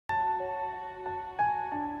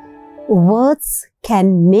Words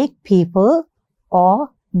can make people or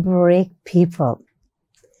break people.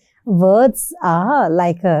 Words are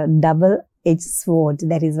like a double-edged sword.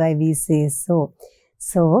 That is why we say so.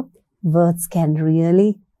 So, words can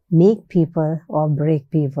really make people or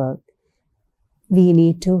break people. We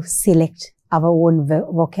need to select our own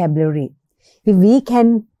vocabulary. If we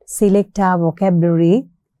can select our vocabulary,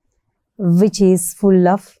 which is full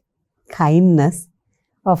of kindness,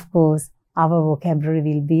 of course, our vocabulary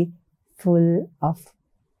will be full of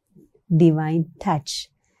divine touch.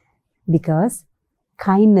 Because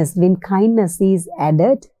kindness, when kindness is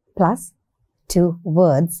added plus to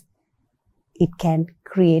words, it can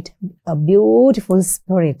create a beautiful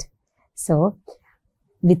spirit. So,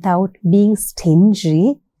 without being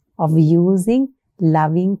stingy of using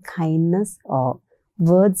loving kindness or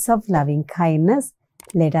words of loving kindness,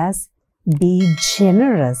 let us be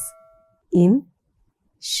generous in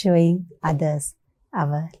showing others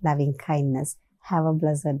our loving kindness. Have a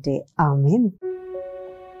blessed day. Amen.